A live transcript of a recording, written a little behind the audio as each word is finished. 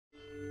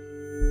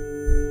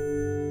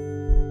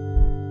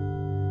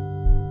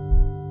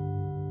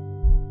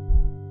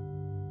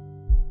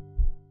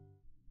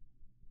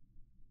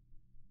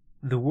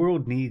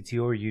needs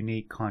your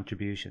unique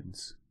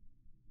contributions.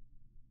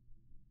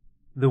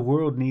 The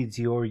world needs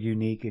your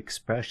unique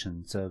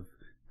expressions of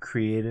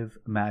creative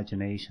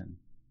imagination.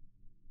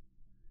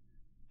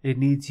 It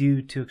needs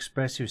you to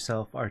express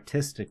yourself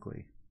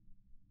artistically,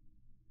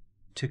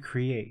 to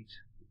create,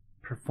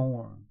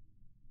 perform,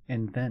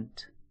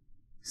 invent,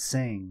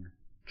 sing,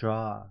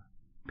 draw,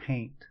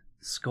 paint,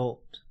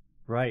 sculpt,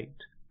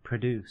 write,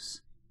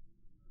 produce,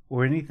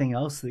 or anything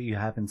else that you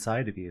have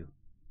inside of you.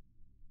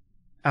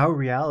 Our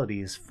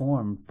reality is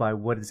formed by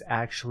what is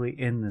actually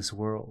in this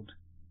world,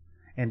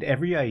 and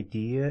every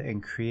idea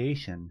and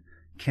creation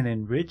can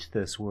enrich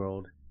this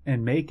world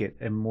and make it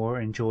a more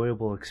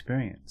enjoyable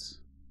experience.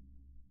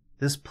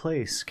 This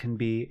place can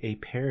be a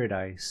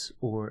paradise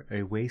or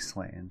a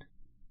wasteland.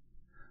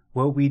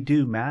 What we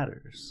do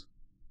matters,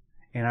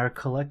 and our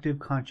collective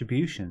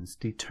contributions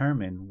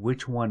determine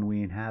which one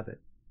we inhabit.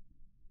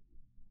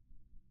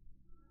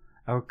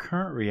 Our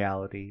current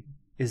reality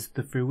is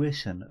the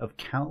fruition of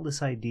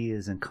countless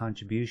ideas and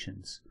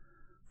contributions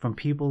from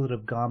people that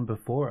have gone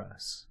before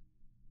us.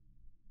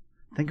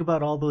 Think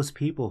about all those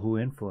people who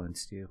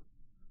influenced you,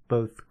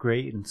 both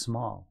great and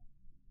small.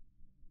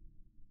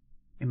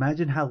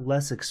 Imagine how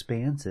less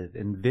expansive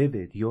and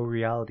vivid your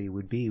reality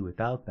would be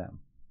without them.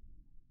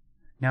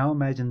 Now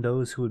imagine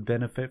those who would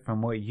benefit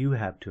from what you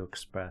have to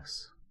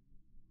express.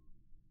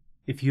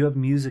 If you have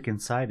music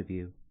inside of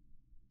you,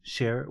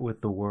 share it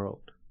with the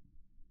world.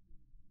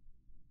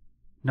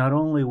 Not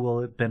only will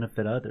it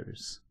benefit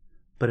others,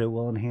 but it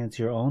will enhance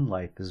your own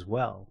life as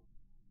well,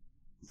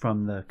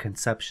 from the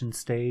conception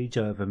stage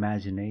of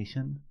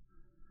imagination,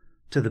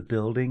 to the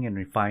building and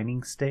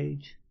refining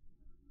stage,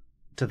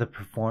 to the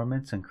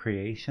performance and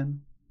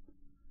creation,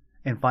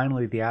 and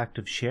finally the act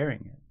of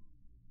sharing it.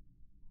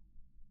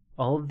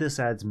 All of this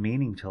adds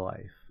meaning to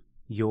life,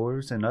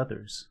 yours and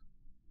others.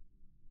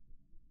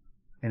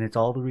 And it's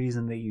all the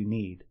reason that you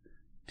need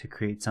to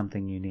create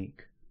something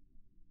unique.